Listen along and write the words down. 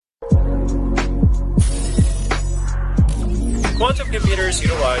Quantum computers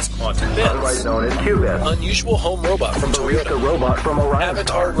utilize quantum bits. Otherwise known as qubits. Unusual home robot from Toyota. The robot from Orion.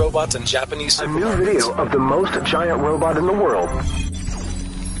 Avatar robots and Japanese A new supermarkets. video of the most giant robot in the world.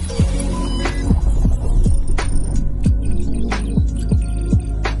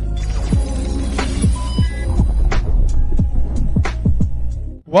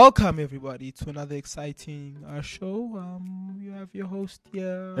 Welcome everybody to another exciting show. You have your host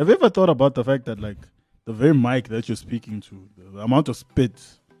here. Have you ever thought about the fact that, like, the very mic that you're speaking to, the amount of spit?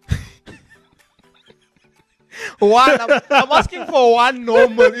 I'm asking for one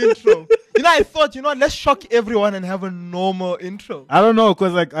normal intro. I thought, let's shock everyone and have a normal intro. I don't know,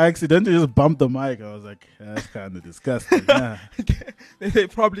 because, like, I accidentally just bumped the mic. I was like, that's kind of disgusting. Yeah. They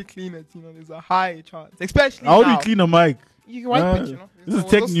probably clean it. There's a high chance, especially How now. do you clean a mic? You wipe it. This is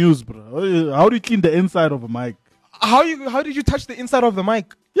tech news, bro. How do you clean the inside of a mic? How did you touch the inside of the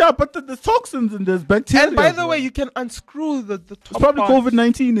mic? Yeah, but there's toxins and there's bacteria. And by the bro. way, you can unscrew the top. It's probably part.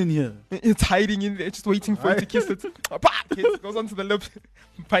 COVID-19 in here. It's hiding in there, just waiting for it to kiss it. It goes onto the lips,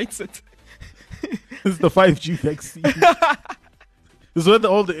 bites it. This is the 5G vaccine. This is where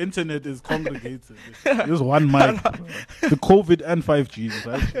all the internet is congregated. There's one mic. Bro. The COVID and 5G.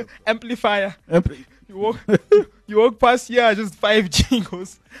 Right? Amplifier. You walk past here, just 5G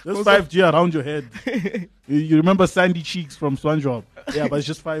goes. Just 5G around your head. You remember Sandy Cheeks from SpongeBob? Yeah, but it's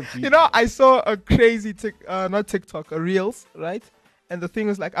just 5G. I saw a crazy, not TikTok, a Reels, right? And the thing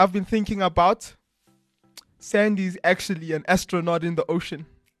is, like, I've been thinking about Sandy's actually an astronaut in the ocean.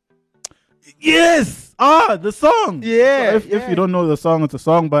 Yes! The song! Yeah. So if you don't know the song, it's a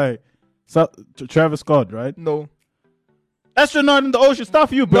song by Travis Scott, right? No. Astronaut in the ocean,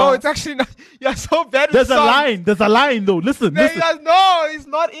 stuff you, bro. No, it's actually not. You're so bad with There's a songs. line though. Listen. No, it's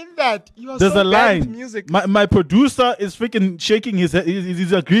not in that. You are There's so a bad line. with music. My producer is freaking shaking his head.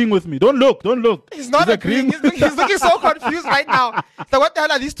 He's agreeing with me. Don't look. He's not agreeing. He's looking so confused right now. So what the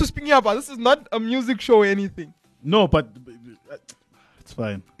hell are these two speaking about? This is not a music show or anything. No, but it's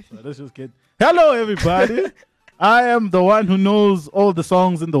fine. So let's just get. Hello, everybody. I am the one who knows all the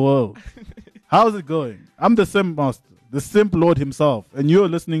songs in the world. How's it going? I'm the Simp Master, the Simp Lord himself, and you're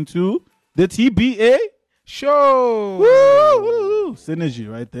listening to the TBA Show. Woo!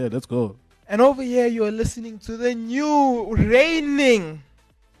 Synergy right there. Let's go. And over here, you are listening to the new reigning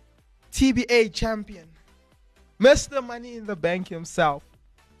TBA champion, Mr. Money in the Bank himself.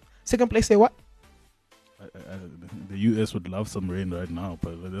 Second place, say what? The US would love some rain right now,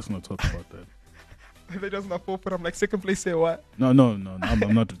 but let's not talk about that. They just not forfeit. I'm like, second place, say what? No. I'm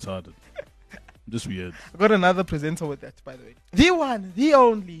not retarded. I'm just weird. I got another presenter with that, by the way. The one, the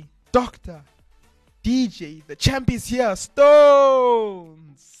only, Dr. DJ, the champ is here,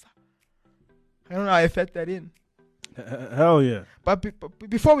 Stones. I don't know how I fed that in. Hell yeah. But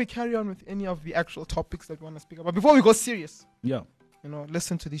before we carry on with any of the actual topics that we want to speak about, before we go serious, Yeah.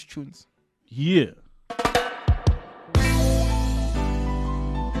 listen to these tunes. Yeah.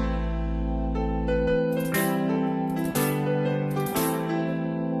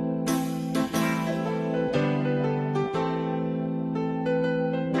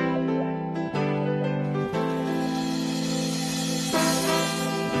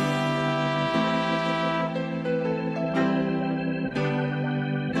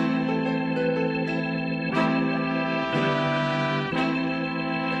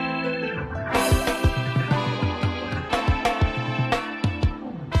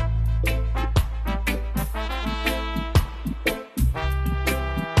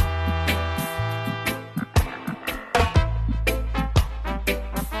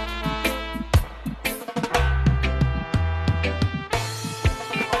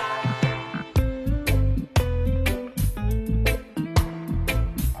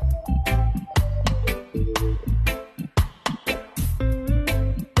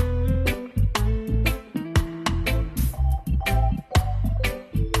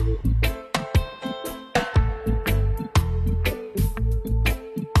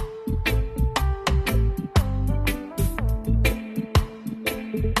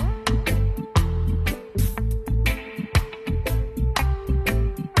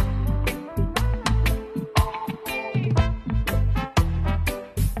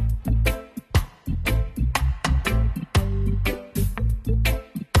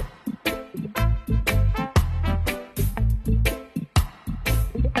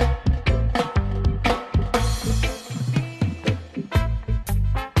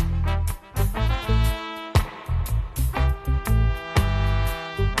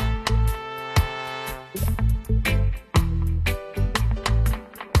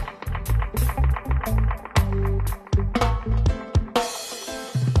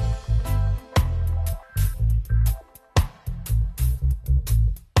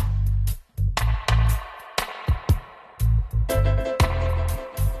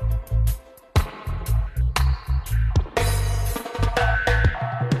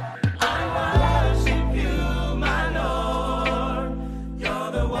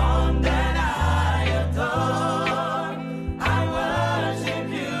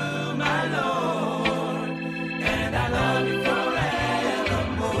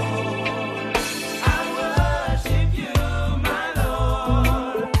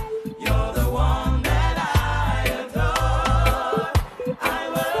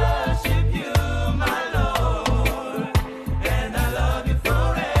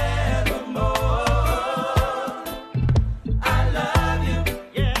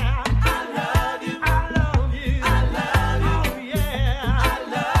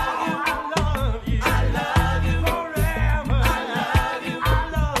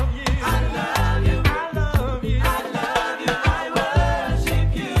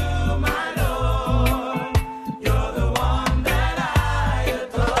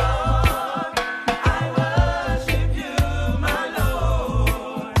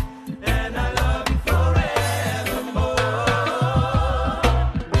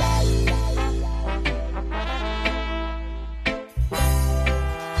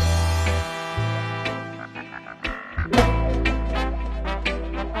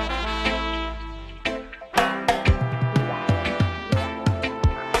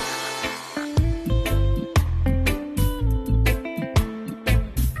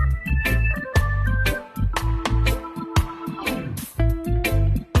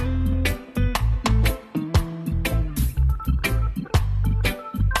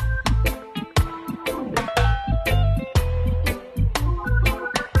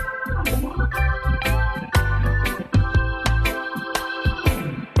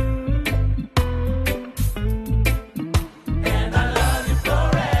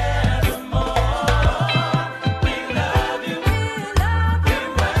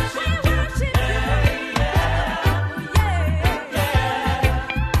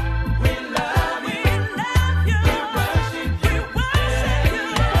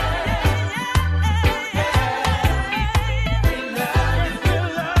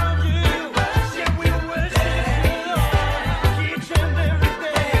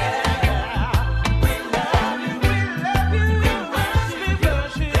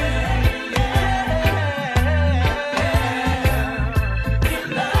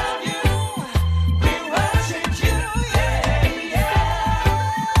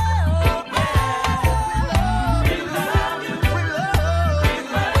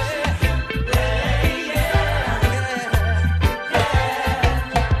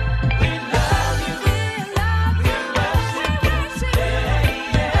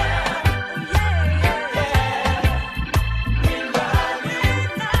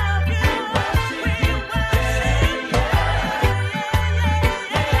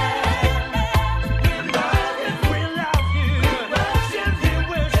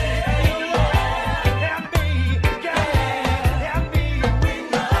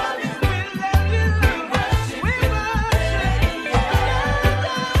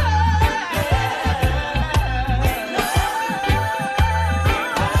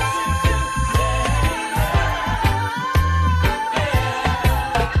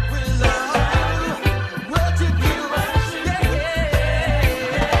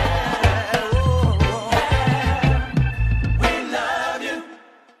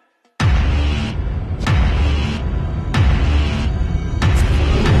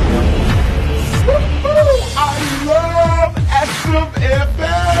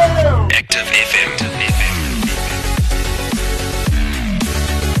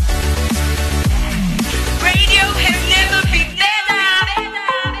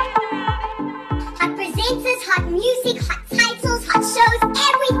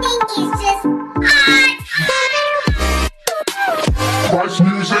 Price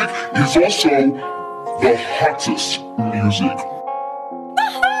music is also the hottest music.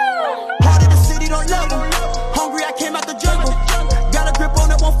 Heart of the city don't love 'em. Hungry, I came out the jungle. Got a grip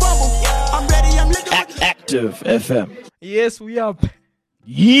on it, won't fumble. I'm ready, I'm looking. Active FM. Yes, we are.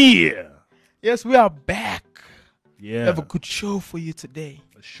 Yeah. Yes, we are back. Yeah. We have a good show for you today.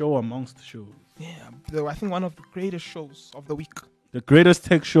 A show amongst the shows. Yeah, I think one of the greatest shows of the week. The greatest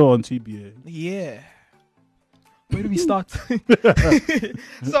tech show on TBA. Yeah. Where do we start?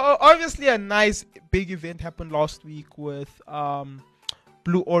 So obviously a nice big event happened last week with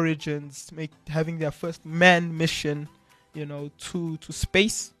Blue Origins having their first manned mission, to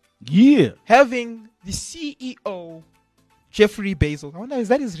space. Yeah. Having the CEO Jeffrey Bezos. I wonder, is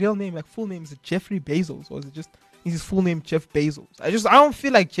that his real name? Like full name, is it Jeffrey Bezos, or is it just his full name Jeff Bezos? I don't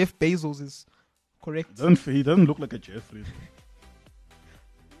feel like Jeff Bezos is correct. He doesn't look like a Jeffrey.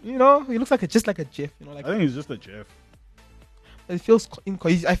 He looks just like a Jeff. I think he's just a Jeff. It feels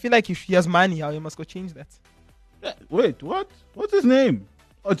I feel like if he has money, he must go change that. Wait, what? What's his name?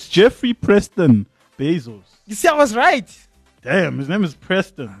 Oh, it's Jeffrey Preston Bezos. You see, I was right. Damn, his name is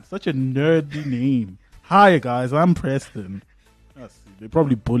Preston. Such a nerdy name. Hi guys, I'm Preston. They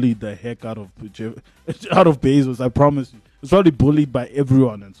probably bullied the heck out of Bezos. I promise you, he was probably bullied by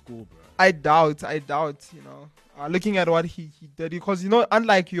everyone in school, bro. I doubt. Looking at what he did, because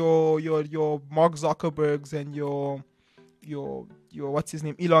unlike your Mark Zuckerbergs and your what's his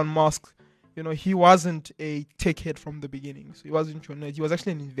name, Elon Musk, he wasn't a tech head from the beginning. So he wasn't your nerd. He was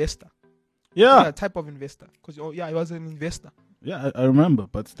actually an investor. Yeah, a type of investor. Because he was an investor. Yeah, I remember,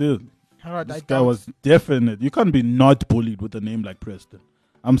 but still, Right, this guy was definite. You can't be not bullied with a name like Preston.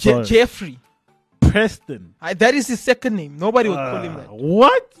 I'm sorry, Jeffrey Preston. That is his second name. Nobody would call him that.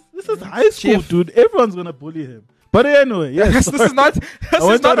 What? This is high school, dude. Everyone's gonna bully him. But anyway, yes. this is not. I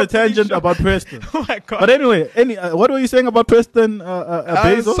went on a tangent about Preston. Oh my god! But anyway, what were you saying about Preston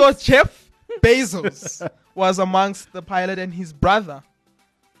Bezos? So Jeff Bezos was amongst the pilot, and his brother,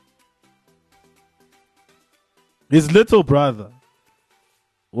 his little brother,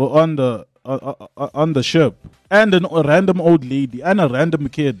 were on the ship, and a random old lady and a random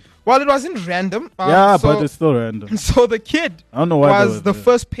kid. Well, it wasn't random. But it's still random. So the kid I don't know why was the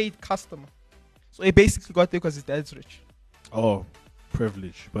first paid customer. So he basically got there because his dad's rich. Oh,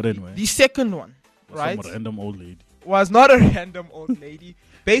 privilege. But anyway. The second one, right? Some random old lady. Was not a random old lady.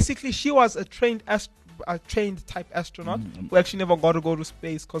 Basically, she was a trained type astronaut who actually never got to go to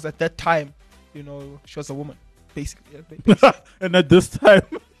space because at that time, she was a woman. Basically. And at this time,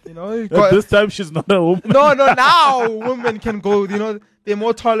 she's not a woman. No, now women can go, they're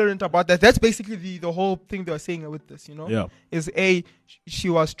more tolerant about that. That's basically the whole thing they were saying with this, Yeah. Is she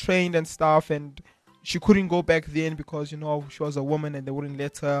was trained and stuff, and she couldn't go back then because, she was a woman and they wouldn't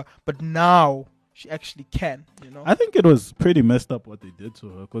let her. But now she actually can, I think it was pretty messed up what they did to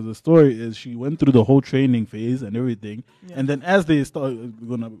her, because the story is she went through the whole training phase and everything. Yeah. And then as they're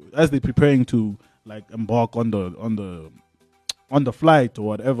preparing to like embark on the flight or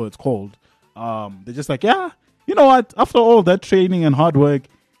whatever it's called, they're just like, yeah, you know what? After all that training and hard work,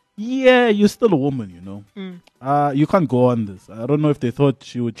 yeah, you're still a woman, you can't go on this. I don't know if they thought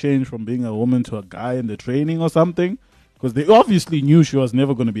she would change from being a woman to a guy in the training or something, because they obviously knew she was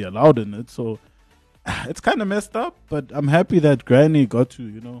never going to be allowed in it. So it's kind of messed up, but I'm happy that Granny got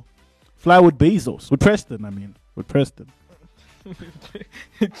to, fly with Bezos, with Preston.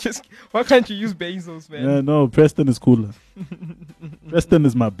 Just why can't you use Bezos, man? Yeah, no, Preston is cooler. Preston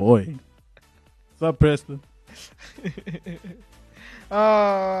is my boy. What's up, Preston?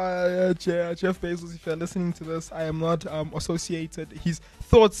 Jeff Bezos, if you're listening to this, I am not associated. His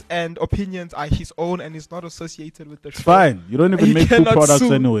thoughts and opinions are his own, and he's not associated with the show. Fine. You don't even make food products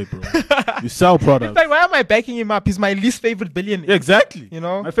anyway, bro. You sell products. In fact, why am I backing him up? He's my least favorite billionaire. Yeah, exactly.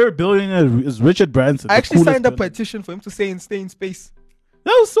 My favorite billionaire is Richard Branson. I actually signed a petition for him to stay in space.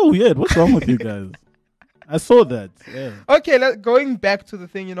 That was so weird. What's wrong with you guys? I saw that. Yeah. Okay, going back to the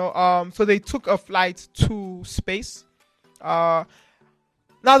thing, so they took a flight to space.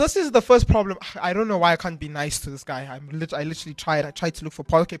 Now, this is the first problem. I don't know why I can't be nice to this guy. I literally tried. I tried to look for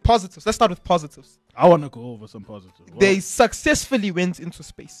positives. Let's start with positives. I want to go over some positives. Wow. They successfully went into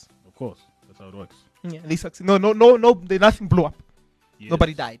space. Of course. That's how it works. Yeah, they succeeded. No. Nothing blew up. Yes.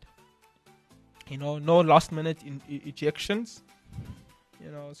 Nobody died. No last minute ejections.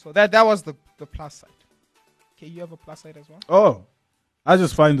 So that was the plus side. Okay, you have a plus side as well? Oh. I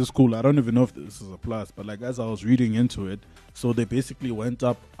just find this cool. I don't even know if this is a plus, but as I was reading into it, so they basically went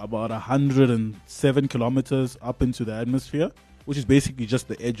up about 107 kilometers up into the atmosphere, which is basically just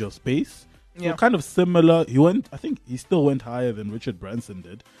the edge of space. So kind of similar. I think he still went higher than Richard Branson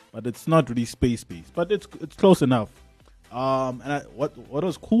did, but it's not really space-based, but it's close enough. What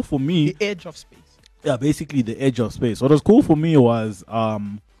was cool for me, The edge of space. yeah, basically the edge of space. What was cool for me was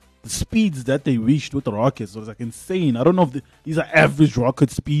the speeds that they reached with the rockets. It was like insane. I don't know if these are average rocket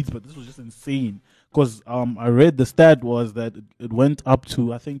speeds, but this was just insane. Because I read the stat was that it went up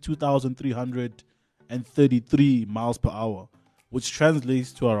to, I think, 2,333 miles per hour, which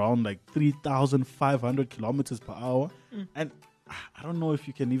translates to around like 3,500 kilometers per hour. And I don't know if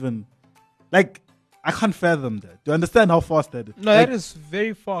you can even, like, I can't fathom that. Do you understand how fast that is? No, Like, that is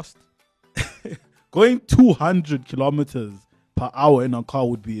very fast. going 200 kilometers per hour in a car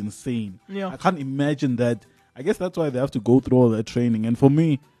would be insane. Yeah. I can't imagine that. I guess that's why they have to go through all that training. And for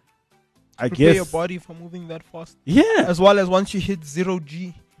me, I Prepare guess, your body for moving that fast. yeah, As well as once you hit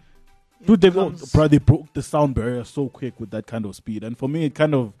 0G. dude, they becomes- broke the sound barrier so quick with that kind of speed. And for me, it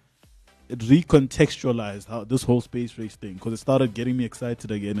recontextualized how this whole space race thing, because it started getting me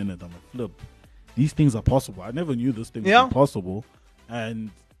excited again in it. I'm like, flip, these things are possible. I never knew this thing Yeah. was possible. And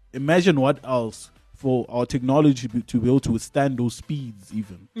imagine what else for our technology to be able to withstand those speeds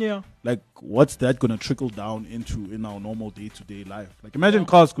even. Yeah. Like, what's that going to trickle down into in our normal day-to-day life? Like, imagine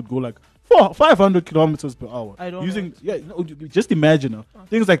cars could go like 500 kilometers per hour. I don't using know. yeah. No, just imagine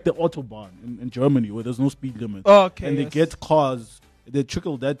things like the autobahn in Germany where there's no speed limit. Oh, okay. And they yes. get cars. They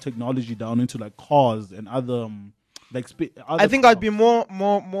trickle that technology down into like cars and other I think I'd be more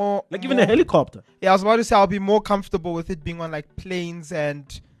like even more- a helicopter. Yeah, I was about to say I'll be more comfortable with it being on like planes and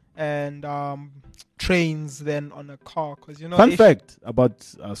trains than on a car, because Fun fact about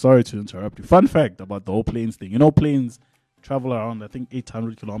sorry to interrupt you. Fun fact about the whole planes thing. Planes travel around I think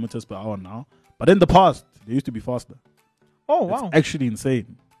 800 kilometers per hour now, but in the past they used to be faster. Oh It's wow, actually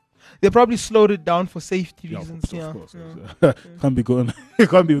insane. they probably slowed it down for safety Yeah, reasons. of course. Yeah. Can't be going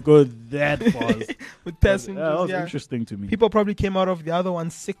that fast. With Yeah, passengers. that was Yeah, interesting to me. people probably came out of the other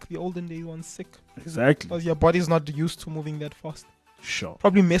one sick, the olden days one sick, Exactly. because your body's not used to moving that fast. Sure.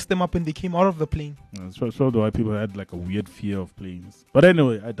 Probably messed them up when they came out of the plane. That's probably why people had like a weird fear of planes. But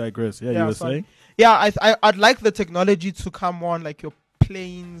anyway, I digress. Yeah, you were sorry. saying? Yeah, I'd like the technology to come on like your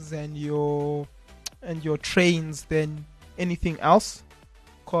planes and your trains than anything else,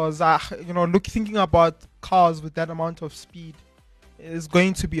 because thinking about cars with that amount of speed is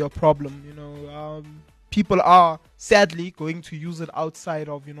going to be a problem. People are sadly going to use it outside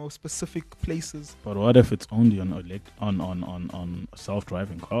of specific places. But what if it's only on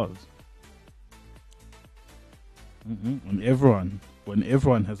self-driving cars? When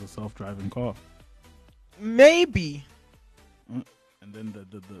everyone has a self-driving car, Maybe and then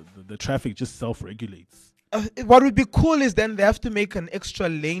the traffic just self-regulates. what would be cool is then they have to make an extra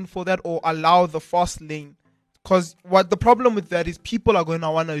lane for that, or allow the fast lane, because what the problem with that is people are going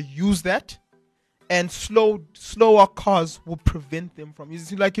to want to use that, and slower cars will prevent them from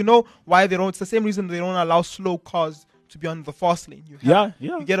using. Like, why they don't? It's the same reason they don't allow slow cars to be on the fast lane. Yeah.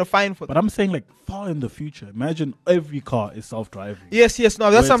 You get a fine for But that. I'm saying like far in the future. Imagine every car is self-driving. Yes, no, that's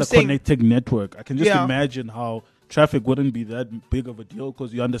where what I'm it's a saying. connected network. I can just Yeah. imagine how traffic wouldn't be that big of a deal,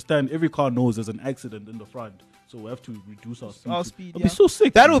 because you understand every car knows there's an accident in the front, so we have to reduce our speed. Our speed, It'll yeah. be so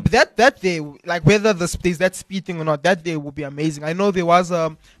sick. That man. will that day, like whether there's that speed thing or not, that day will be amazing. I know there was I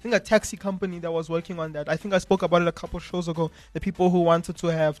think a taxi company that was working on that. I think I spoke about it a couple of shows ago. The people who wanted to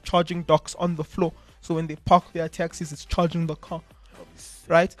have charging docks on the floor, so when they park their taxis, it's charging the car.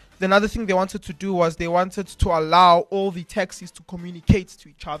 Right. The another thing they wanted to do was they wanted to allow all the taxis to communicate to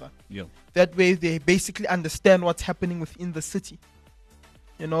each other. Yeah. That way, they basically understand what's happening within the city.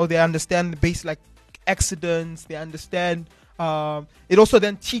 They understand the basic like accidents. They understand. It also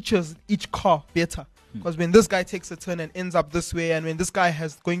then teaches each car better, because when this guy takes a turn and ends up this way, and when this guy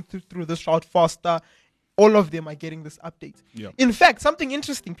has going through this route faster, all of them are getting this update. Yeah. In fact, something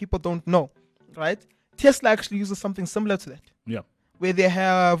interesting people don't know, right? Tesla actually uses something similar to that, Yeah. where they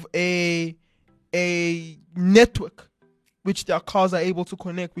have a network which their cars are able to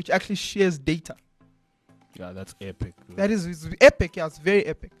connect, which actually shares data. Yeah, that's epic. That is it's epic. Yeah, it's very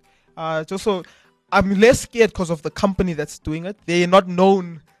epic. It's also, I'm less scared because of the company that's doing it. They're not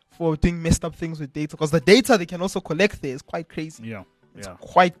known for doing messed up things with data, because the data they can also collect there is quite crazy. Yeah. Yeah.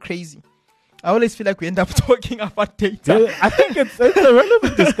 Quite crazy. I always feel like we end up talking about data. Yeah, I think it's a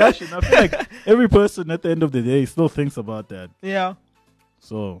relevant discussion. I feel like every person at the end of the day still thinks about that. Yeah.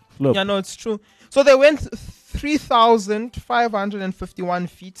 So, flip. Yeah, no, it's true. So they went 3,551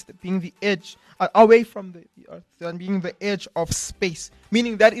 feet, being the edge, away from the Earth, and being the edge of space.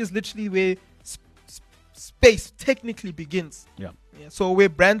 Meaning that is literally where space technically begins. Yeah. So where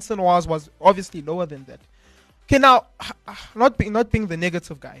Branson was obviously lower than that. Okay, now, not being the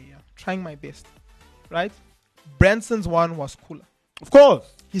negative guy here, trying my best, right? Branson's one was cooler. Of course.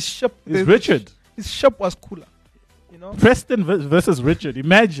 His ship, It's Richard. His ship was cooler. You know, Preston versus Richard.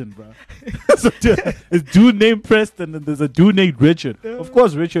 Imagine, bro. So, it's dude named Preston and there's a dude named Richard. Of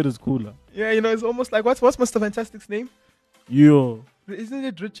course, Richard is cooler. yeah, you know, it's almost like what's Mr. Fantastic's name? Yo. Isn't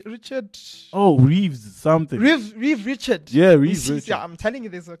it Richard? Oh, Reeves something. Reeve Richard. Yeah, Reeves You see, Richard. Yeah, I'm telling you,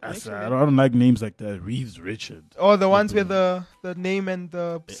 there's a That's- connection I there. don't like names like that. Reeves Richard. Or the ones where the name and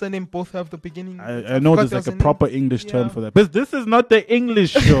the surname both have the beginning. I know forgot there's like a name. proper English term Yeah. for that. But this is not the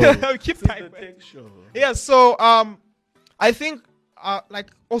English show. Keep This is time. the tech show. Yeah, so I think like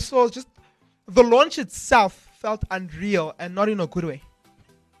also just the launch itself felt unreal and not in a good way.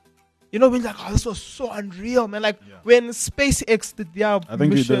 You know, when like, oh, this was so unreal, man. Like when SpaceX did their I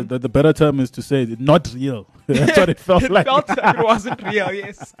think mission, the better term is to say not real. That's what it felt it like. felt like it wasn't real.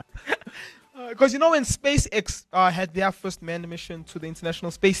 Yes, because you know when SpaceX had their first manned mission to the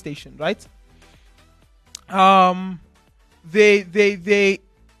International Space Station, right? They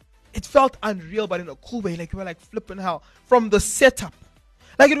it felt unreal, but in a cool way. Like you were like flipping hell from the setup.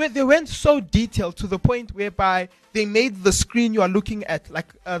 Like they went so detailed to the point whereby they made the screen you are looking at like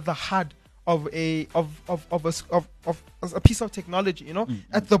the HUD of a piece of technology. You know,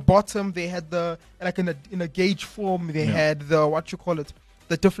 at the bottom they had the like in a gauge form. They had the what you call it,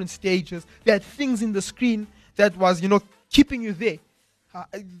 the different stages. They had things in the screen that was keeping you there.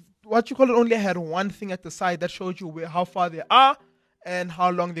 What you call it only had one thing at the side that showed you how far they are and how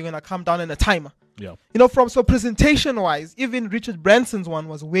long they're gonna come down in a timer. Yeah. So presentation wise, even Richard Branson's one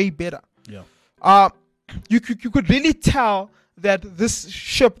was way better. Yeah. You could really tell that this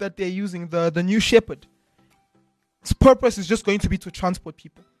ship that they're using, the New Shepard, its purpose is just going to be to transport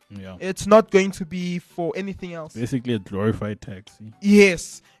people. Yeah. It's not going to be for anything else. Basically a glorified taxi.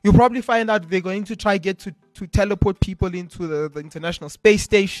 Yes. You'll probably find out they're going to try get to teleport people into the International Space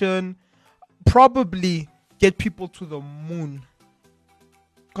Station. Probably get people to the moon.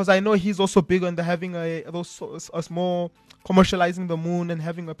 Because I know he's also big on having us more commercializing the moon and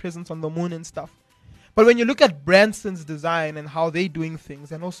having a presence on the moon and stuff. But when you look at Branson's design and how they're doing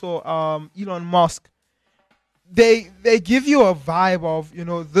things, and also Elon Musk, they give you a vibe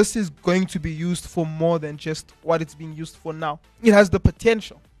of this is going to be used for more than just what it's being used for now. It has the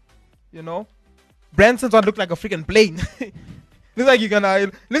potential. Branson's one look like a freaking plane.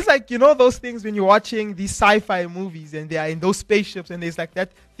 Looks like those things when you're watching these sci-fi movies and they are in those spaceships and there's like that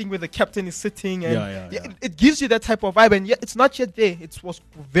thing where the captain is sitting and it gives you that type of vibe, and yet it's not yet there. It was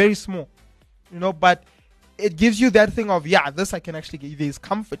very small, but it gives you that thing of this I can actually get. There's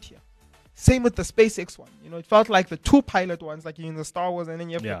comfort here. Same with the SpaceX one. It felt like the two pilot ones, like in the Star Wars, and then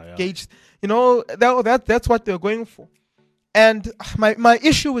you have to gauge. That's what they're going for. And my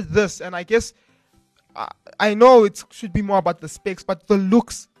issue with this, and I guess I know it should be more about the specs, but the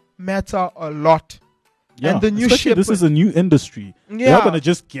looks matter a lot. Yeah, and the new especially ship. this is a new industry. They're not gonna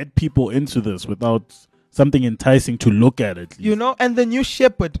just get people into this without something enticing to look at it. And the new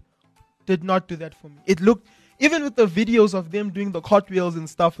Shepard did not do that for me. It looked, even with the videos of them doing the cartwheels and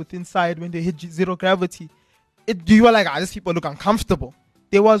stuff with inside when they hit zero gravity, you were like, these people look uncomfortable.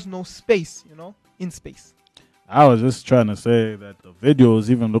 There was no space, in space. I was just trying to say that the videos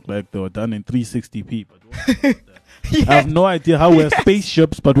even look like they were done in 360p. But Yes. I have no idea how we're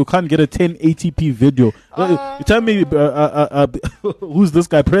spaceships, but we can't get a 1080p video. You tell me, who's this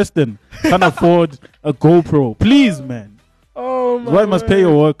guy, Preston? Can't afford a GoPro. Please, man. Oh my Why must pay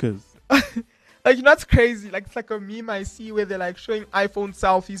your workers? That's crazy. Like, it's like a meme I see where they're like showing iPhone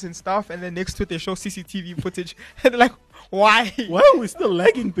selfies and stuff, and then next to it they show CCTV footage, and they're like, why? Why are we still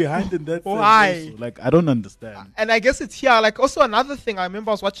lagging behind in that? Why? Sense also? Like, I don't understand. And I guess it's here. Like, also another thing, I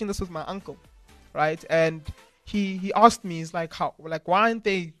remember I was watching this with my uncle, right? And he asked me, he's like, why aren't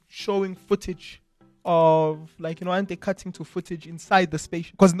they showing footage of, aren't they cutting to footage inside the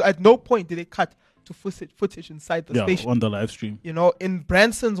spaceship? Because at no point did they cut to footage inside the spaceship. On the live stream. In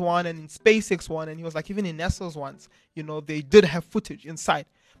Branson's one and in SpaceX one, and he was like, even in NASA's ones, they did have footage inside.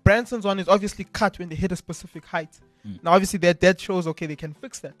 Branson's one is obviously cut when they hit a specific height. Now, obviously, that shows, okay, they can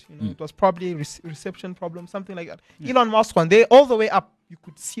fix that. It was probably a reception problem, something like that. Elon Musk one, they all the way up, you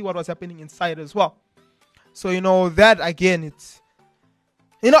could see what was happening inside as well. So, that, again, it's,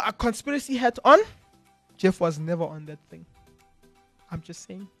 a conspiracy hat on. Jeff was never on that thing. I'm just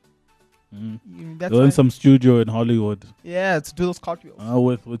saying. That's They're in some studio in Hollywood. Yeah, to do those cartwheels.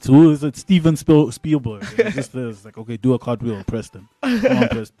 With who is it? Steven Spielberg. Just it's like, okay, do a cartwheel, Preston. Come on,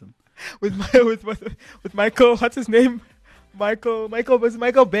 Preston. with Michael, what's his name? Michael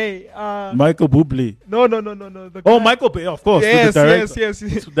Bay. Michael Bublé. No. The guy. Michael Bay, of course. Yes.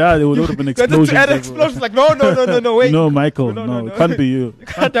 That would have been Wanted explosions. to add explosions. Like, no, wait. No, Michael. No. It can't be you.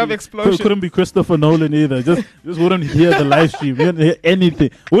 Can't have explosions. Couldn't be Christopher Nolan either. Just wouldn't hear the live stream. You wouldn't hear anything.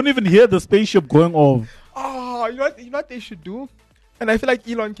 Wouldn't even hear the spaceship going off. Oh, you know what they should do, and I feel like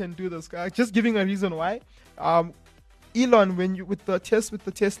Elon can do this. Just giving a reason why. Elon, when you with the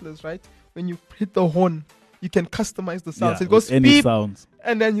Teslas, right? When you hit the horn, you can customize the sound. So it goes any beep, sounds.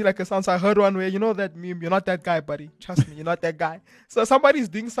 and then you like a sound. So I heard one where, you know that meme, you're not that guy, buddy. Trust me, you're not that guy. So somebody's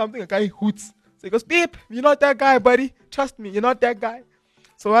doing something, a guy hoots. So it goes beep, you're not that guy, buddy. Trust me, you're not that guy.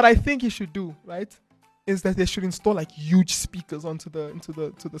 So what I think he should do, right, is that they should install like huge speakers onto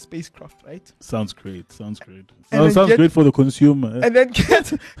the spacecraft, right? Sounds great. Sounds then great for the consumer. And then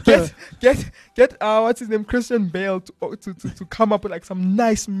get what's his name, Christian Bale to come up with like some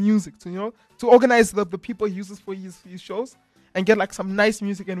nice music to organize the people he uses for his shows, and get like some nice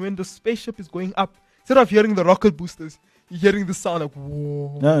music. And when the spaceship is going up, instead of hearing the rocket boosters, you're hearing the sound like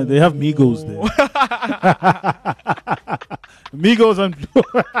whoa. No, they have Migos there. Migos and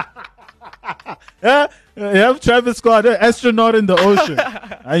yeah, you have Travis Scott, astronaut in the ocean.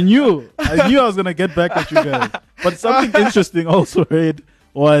 I knew I was gonna get back at you guys. But something interesting also read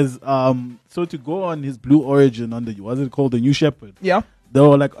was so to go on his Blue Origin on the, what's it called, the New Shepard. Yeah. There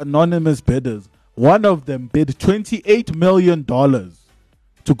were like anonymous bidders. One of them bid $28 million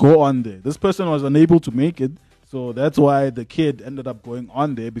to go on there. This person was unable to make it, so that's why the kid ended up going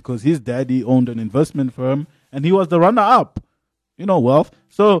on there, because his daddy owned an investment firm and he was the runner-up. Wealth.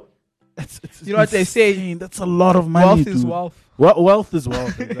 So it's you know what they say? insane. That's a lot of money. Wealth is dude. wealth. Wealth is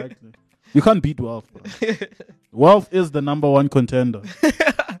wealth. Exactly. You can't beat wealth, bro. Wealth is the number one contender.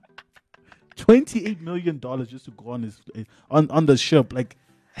 $28 million just to go on his on the ship. Like,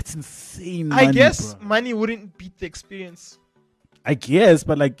 that's insane money, I guess bro. money wouldn't beat the experience. I guess,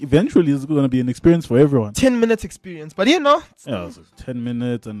 but like eventually it's going to be an experience for everyone. 10 minutes experience, but Yeah, so 10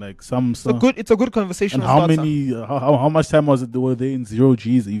 minutes and like some. It's a good conversation. And how many? How much time was it? Were they in 0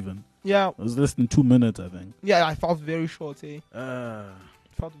 G's even? Yeah. It was less than 2 minutes, I think. Yeah, I felt very short.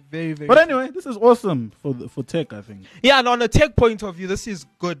 Felt very, very. But short. anyway, this is awesome for tech, I think. Yeah, and on a tech point of view, this is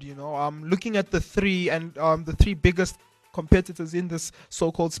good. Looking at the three biggest competitors in this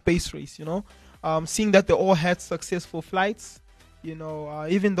so-called space race. Seeing that they all had successful flights.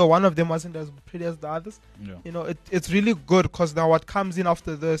 Even though one of them wasn't as pretty as the others. Yeah. It's really good, because now what comes in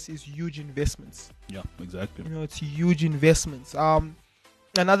after this is huge investments. Yeah, exactly. It's huge investments.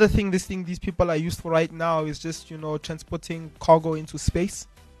 Another thing these people are used for right now is just transporting cargo into space.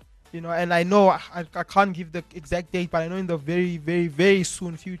 And I know I can't give the exact date, but I know in the very, very, very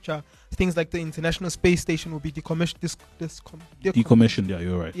soon future, things like the International Space Station will be decommissioned. Decommissioned, yeah,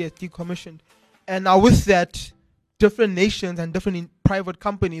 you're right. Yeah, decommissioned. And now with that, different nations and different private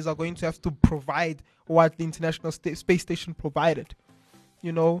companies are going to have to provide what the International Space Station provided.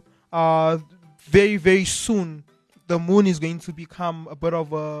 Very, very soon, the moon is going to become a bit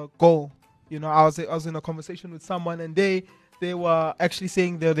of a goal. I was in a conversation with someone, and they were actually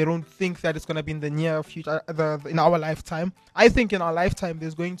saying they don't think that it's going to be in the near future, in our lifetime. I think in our lifetime,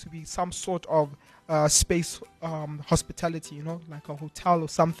 there's going to be some sort of space hospitality, like a hotel or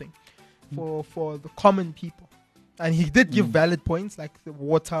something for the common people. And he did give valid points, like the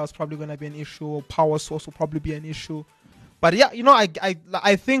water is probably going to be an issue, power source will probably be an issue. But yeah,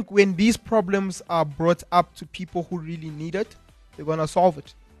 I think when these problems are brought up to people who really need it, they're going to solve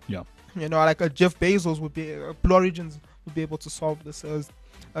it. Yeah. Like a Jeff Bezos would be, Blue Origins would be able to solve this.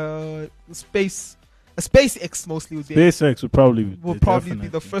 SpaceX mostly would be. SpaceX would probably be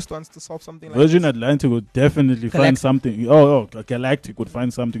the first ones to solve something like Virgin this. Atlantic would definitely find something. Galactic would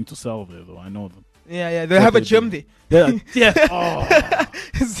find something to sell there, though. I know them. Yeah, they have a gym there. Yeah.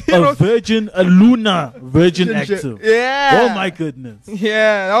 A Lunar Virgin Active. Yeah. Oh my goodness.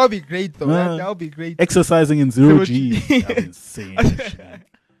 Yeah, that would be great though. That would be great. Exercising in 0 G. That's insane.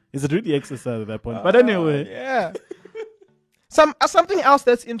 Is it really exercise at that point? But anyway. Yeah. Something else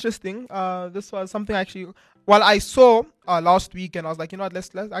that's interesting. This was something actually. Well, I saw last week, and I was like,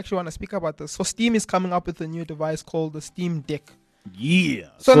 let's actually want to speak about this. So Steam is coming up with a new device called the Steam Deck. Yeah,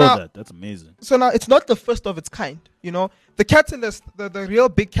 so now, that's amazing. So now it's not the first of its kind. The catalyst, the real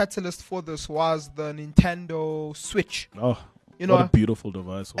big catalyst for this was the Nintendo Switch. Oh, what a beautiful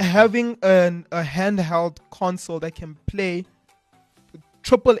device! Having a handheld console that can play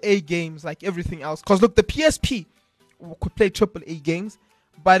AAA games like everything else. Because look, the PSP could play AAA games,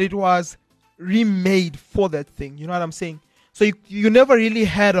 but it was remade for that thing. You know what I'm saying? So you never really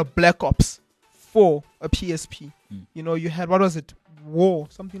had a Black Ops for a PSP. You had, what was it? War,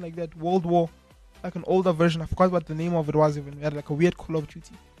 something like that. World War, like an older version. I forgot what the name of it was even. We had like a weird Call of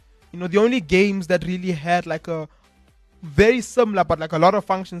Duty. The only games that really had like a very similar, but like a lot of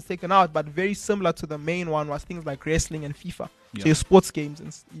functions taken out, but very similar to the main one was things like wrestling and FIFA. Yeah. So your sports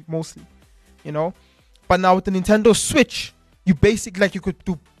games mostly, But now with the Nintendo Switch, you basically, like, you could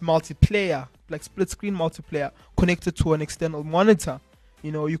do multiplayer, like split screen multiplayer connected to an external monitor.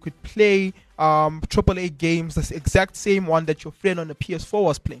 You know, you could play AAA games, the exact same one that your friend on the PS4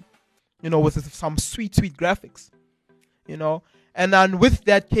 was playing. You know, with some sweet graphics. You know, and then with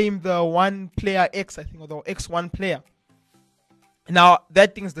that came the One Player X, I think, or the X1 player. Now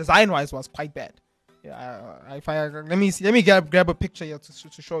that thing's design-wise was quite bad. Yeah, let me grab a picture here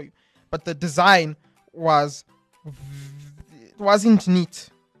to show you. But the design wasn't neat.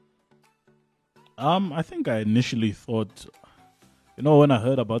 I think I initially thought, you know, when I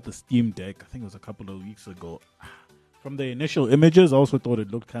heard about the Steam Deck, I think it was a couple of weeks ago. From the initial images, I also thought it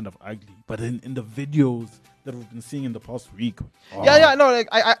looked kind of ugly. But in the videos that we've been seeing in the past week,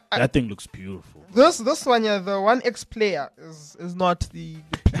 that thing looks beautiful. This one, yeah, the One X player is not the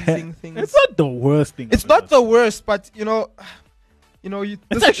pleasing thing. It's not the worst thing. It's not the worst, but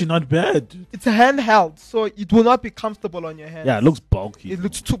it's actually not bad. Dude. It's a handheld, so it will not be comfortable on your hand. Yeah, it looks bulky. It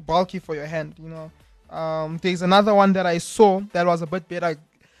looks too bulky for your hand. You know, there's another one that I saw that was a bit better.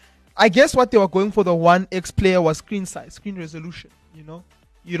 I guess what they were going for the One X player was screen size, screen resolution. You know,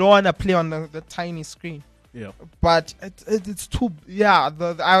 you don't want to play on the tiny screen. Yeah, but it's too. Yeah,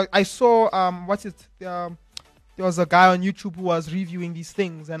 I saw there was a guy on YouTube who was reviewing these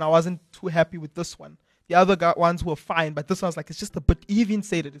things, and I wasn't too happy with this one. The other ones were fine, but this one's like, it's just a bit. He even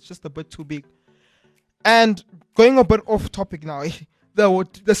said it's just a bit too big. And going a bit off topic now,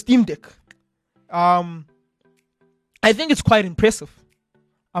 the Steam Deck. I think it's quite impressive.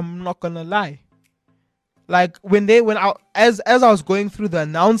 I'm not gonna lie. Like as I was going through the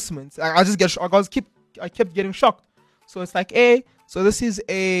announcements, I kept getting shocked. So it's like, so this is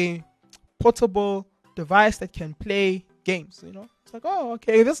a portable device that can play games. You know, it's like, oh,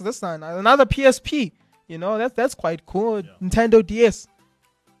 okay, this one, another PSP. You know, that's quite cool. Yeah. Nintendo DS.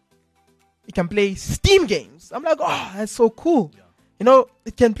 It can play Steam games. I'm like, oh, that's so cool. Yeah. You know,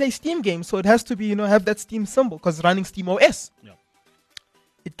 it can play Steam games, so it has to be, you know, have that Steam symbol because it's running Steam OS. Yeah.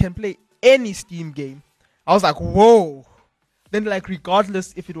 It can play any Steam game. I was like, whoa. Then, like,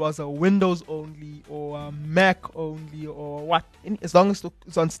 regardless if it was a Windows only or a Mac only or what, as long as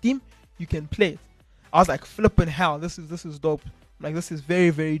it's on Steam, you can play it. I was like, flipping hell, this is dope. Like, this is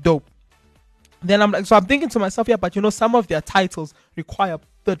very, very dope. Then I'm thinking to myself, yeah, but you know, some of their titles require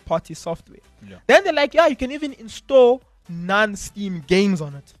third-party software. Yeah. Then they're like, yeah, you can even install non-Steam games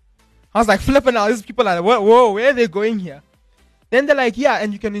on it. I was like, flipping out. These people are like, whoa, where are they going here? Then they're like, yeah,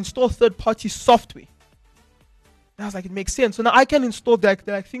 and you can install third-party software. And I was like, it makes sense. So now I can install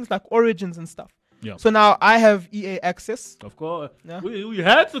like things like Origins and stuff. Yeah. So now I have EA access. Of course. Yeah. We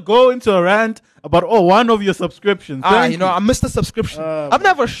had to go into a rant about one of your subscriptions. You know, I missed the subscription. I've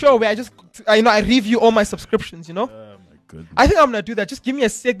never show where I review all my subscriptions, you know. My goodness. I think I'm gonna do that. Just give me a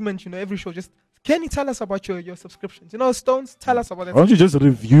segment, you know, every show. Just can you tell us about your subscriptions? You know, Stones, tell us about that. Why don't you just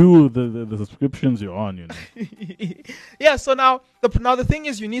review the subscriptions you're on, you know? Yeah, so now the thing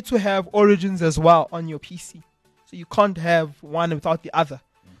is you need to have Origins as well on your PC. So you can't have one without the other.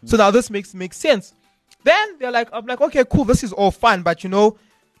 So now this makes sense. Then I'm like, okay, cool, this is all fun, but you know,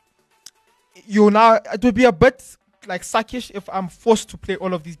 it would be a bit like suckish if I'm forced to play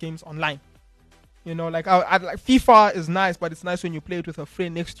all of these games online. You know, like I like FIFA is nice, but it's nice when you play it with a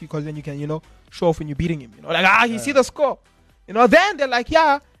friend next to you because then you can, you know, show off when you're beating him. You know, like you see the score. You know, then they're like,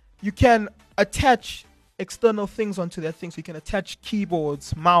 yeah, you can attach external things onto that thing, so you can attach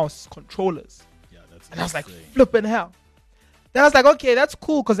keyboards, mouse, controllers. Yeah, and I was like, flipping hell. Then I was like, okay, that's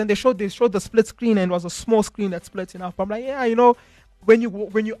cool, because then they showed the split screen, and it was a small screen that splits enough. But I'm like, yeah, you know, when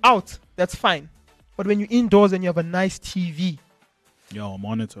you're out, that's fine. But when you're indoors and you have a nice TV, a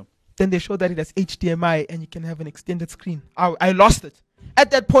monitor, then they showed that it has HDMI and you can have an extended screen. I lost it.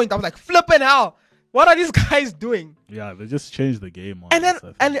 At that point, I was like, flipping hell, what are these guys doing? Yeah, they just changed the game.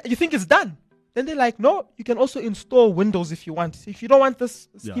 And you think it's done. Then they're like, no, you can also install Windows if you want. If you don't want this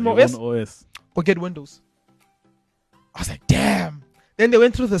Steam OS, or get Windows. I was like, damn. Then they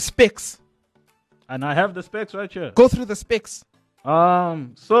went through the specs. And I have the specs right here. Go through the specs.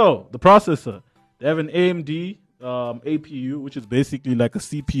 So the processor, they have an AMD APU, which is basically like a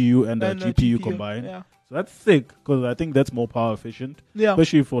CPU and a GPU combined. Yeah. So that's sick, because I think that's more power efficient,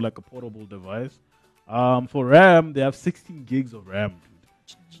 especially for like a portable device. For RAM, they have 16 gigs of RAM.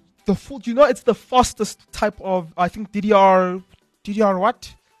 It's the fastest type of, I think, DDR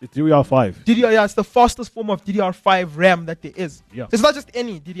what? It's DDR5. It's the fastest form of DDR5 RAM that there is. Yeah. It's not just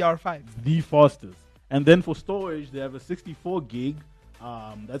any DDR5. The fastest. And then for storage, they have a 64 gig.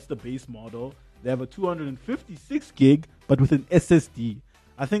 That's the base model. They have a 256 gig, but with an SSD.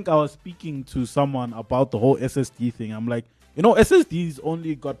 I think I was speaking to someone about the whole SSD thing. I'm like, you know, SSDs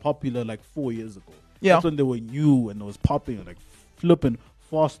only got popular like 4 years ago. Yeah. That's when they were new and it was popping, like flipping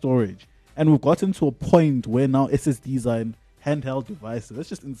fast storage. and we've gotten to a point where now SSDs are in handheld devices. That's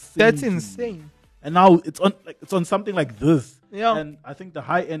just insane. That's to me. insane. And now it's on something like this. Yeah. And I think the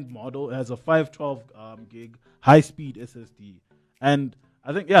high end model has a 512 gig high speed SSD. And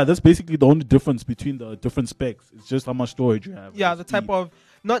I think that's basically the only difference between the different specs. It's just how much storage you have. Yeah, the type of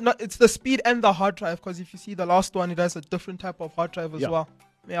not it's the speed and the hard drive, because if you see the last one, it has a different type of hard drive as well.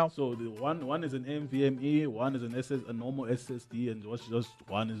 Yeah. So the one is an NVMe, one is a normal SSD, and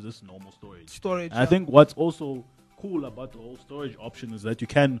one is just normal storage. Storage. And I think what's also cool about the whole storage option is that you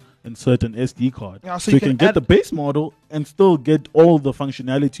can insert an SD card. Yeah, so you can get add the base model and still get all the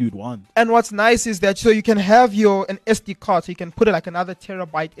functionality you'd want. And what's nice is that so you can have an SD card, so you can put like another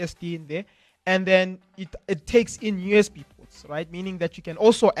terabyte SD in there, and then it takes in USB ports, right? Meaning that you can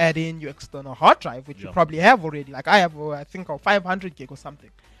also add in your external hard drive, which you probably have already. Like I have, I think, a 500 gig or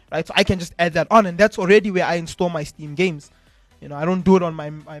something, right? So I can just add that on, and that's already where I install my Steam games. I don't do it on my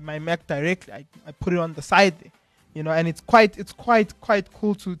Mac directly. I put it on the side there. And it's quite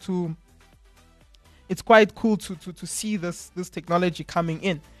cool to see this technology coming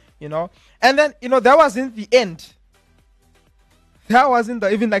in, and then that wasn't the end. That wasn't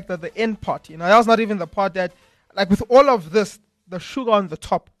even like the end part, that was not even the part that, like, with all of this, the sugar on the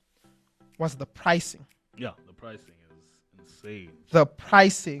top was the pricing. Yeah, the pricing is insane. The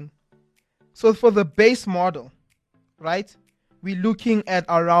pricing. So for the base model, right, we're looking at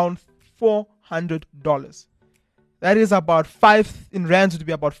around $400. That is about in rands would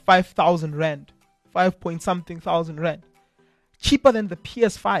be about 5,000 rand, 5 point something thousand rand, cheaper than the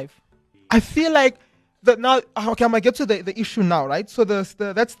PS5. I feel like that now. Okay, I'm gonna get to the issue now, right? So that's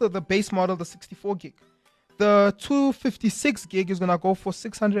the base model, the 64 gig. The 256 gig is gonna go for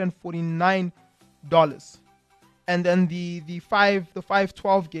 $649, and then the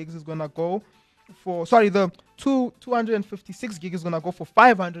 512 gigs is gonna go for the 256 gig is gonna go for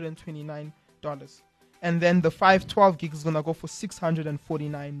 $529. And then the 512 gigs is gonna go for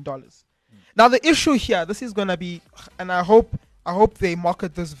 $649. Now the issue here, this is gonna be, and I hope they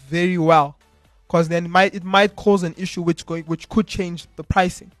market this very well, because then it might cause an issue which could change the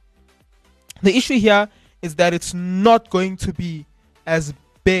pricing. The issue here is that it's not going to be as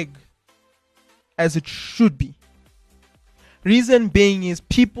big as it should be. Reason being is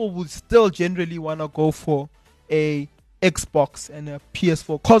people would still generally wanna go for a Xbox and a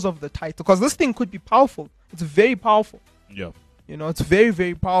PS4 because of the title, because this thing could be powerful. It's very powerful. Yeah. It's very,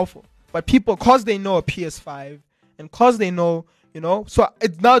 very powerful. But people, because they know a PS5 and because they know, so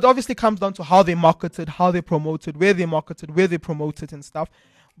it obviously comes down to how they marketed, how they promoted, where they marketed, where they promoted and stuff.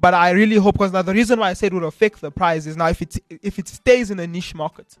 But I really hope, because now the reason why I said it would affect the price is now if it stays in a niche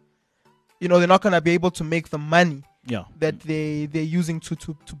market, they're not going to be able to make the money that they're using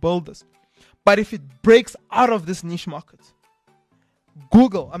to build this. But if it breaks out of this niche market, I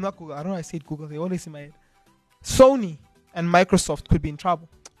don't know, I said Google, they always in my head. Sony and Microsoft could be in trouble.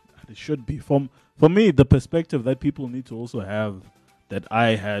 It should be. For me, the perspective that people need to also have, that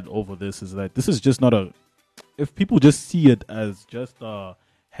I had over this, is that this is just not if people just see it as just a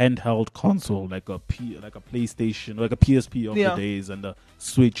handheld console, like a PlayStation, like a PSP of the days, and a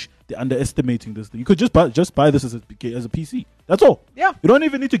Switch, they're underestimating this thing. You could just buy this as a PC. That's all. Yeah. You don't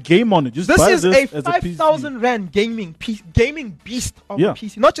even need to game on it. Just buy this is a 5,000 rand gaming beast of a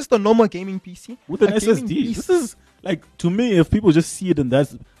PC, not just a normal gaming PC with an SSD. This is, like, to me, if people just see it, and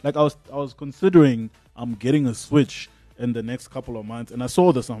that's like, I was considering getting a Switch in the next couple of months, and I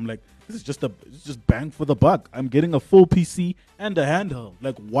saw this, and I'm like, this is just bang for the buck. I'm getting a full PC and a handheld.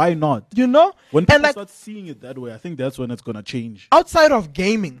 Like, why not? and When people start seeing it that way, I think that's when it's gonna change. Outside of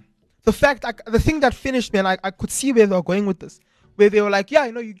gaming, the thing that finished me, and I could see where they were going with this, where they were like,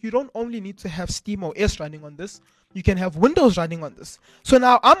 you don't only need to have Steam OS running on this, you can have Windows running on this. So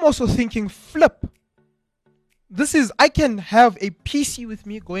now I'm also thinking, flip. I can have a PC with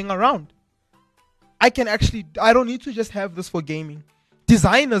me going around. I don't need to just have this for gaming.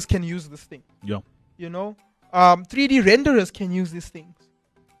 Designers can use this thing. Yeah. 3D renderers can use these things.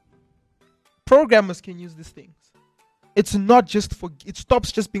 Programmers can use these things. It's not just it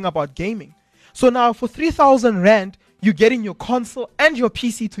stops just being about gaming. So now for 3,000 rand, you're getting your console and your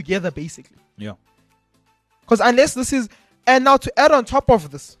PC together, basically. Yeah. Because unless this is, and now to add on top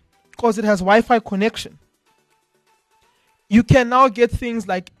of this, because it has Wi-Fi connection, you can now get things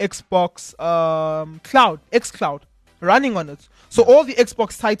like Xbox xCloud running on it. So all the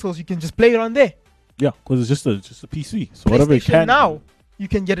Xbox titles, you can just play it on there. Yeah, because it's just a PC. So whatever you can. Now, you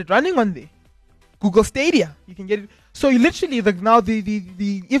can get it running on there. Google Stadia, you can get it. So you literally,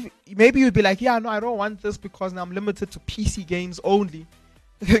 if maybe you'd be like, yeah, no, I don't want this because now I'm limited to PC games only.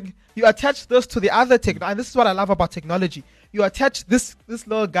 You attach this to the other technology, and this is what I love about technology. You attach this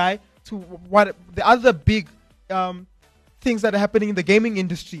little guy to what the other big things that are happening in the gaming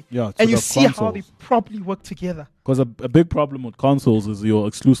industry, Yeah, and to you the see how they consoles. properly work together. Because a big problem with consoles is your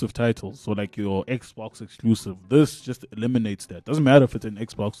exclusive titles. So like your Xbox exclusive. This just eliminates that. Doesn't matter if it's an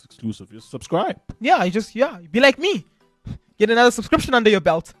Xbox exclusive. Just subscribe. Yeah, be like me. Get another subscription under your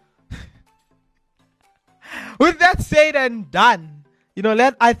belt. With that said and done,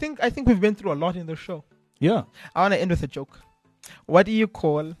 I think we've been through a lot in the show. Yeah. I want to end with a joke. What do you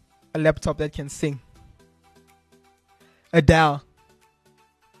call a laptop that can sing? Adele.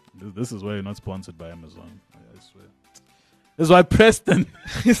 This is why you're not sponsored by Amazon. I swear. This is why Preston.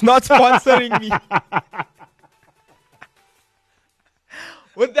 He's not sponsoring me.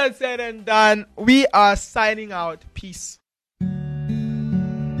 With that said and done, we are signing out. Peace.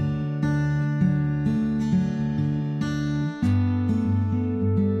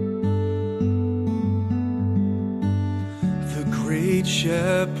 The great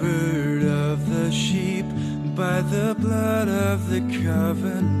shepherd of the sheep, by the blood of the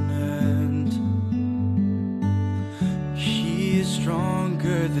covenant, he is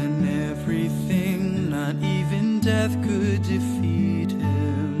stronger than everything, not even death could defeat him.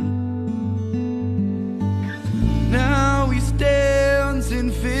 Now he stands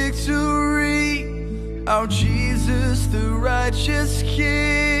in victory, our Jesus the righteous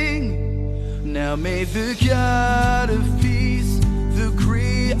King. Now may the God of peace, the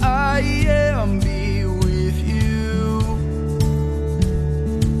great I am, be with you.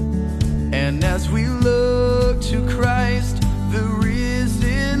 And as we look to Christ, the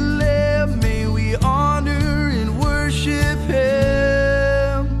risen Lamb, may we honor and worship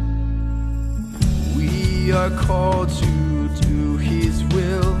him. We are called to do his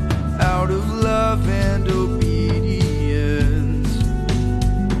will out of love and obedience,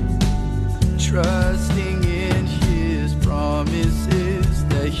 trusting in his promises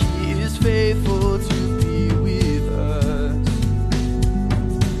that he is faithful to be with us.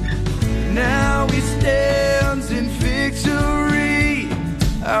 Now he stands in victory,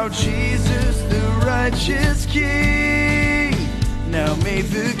 our Jesus the righteous King. Now may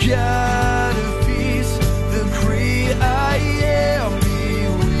the God of peace, the great I am, be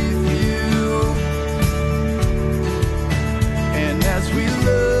with you. And as we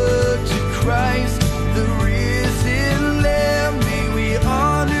look to Christ, the risen Lamb, may we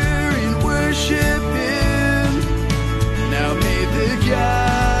honor and worship him. Now may the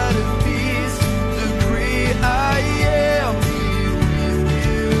God of peace, the great I am, be with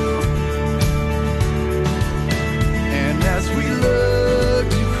you. And as we look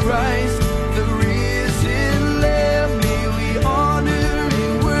to Christ, the risen Lamb, may we honor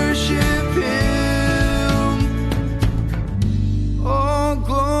and worship him. All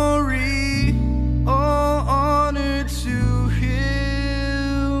glory, all honor to him.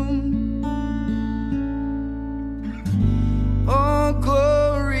 All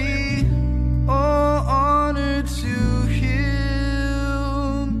glory, all honor to him.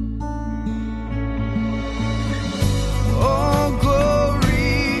 All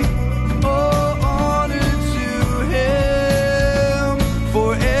glory, all honor to him,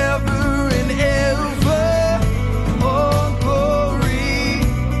 forever and ever. All glory,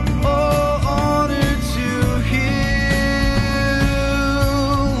 all honor to him.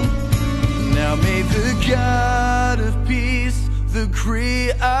 Now may the God of peace, the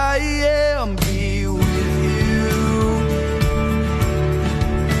great I am, be with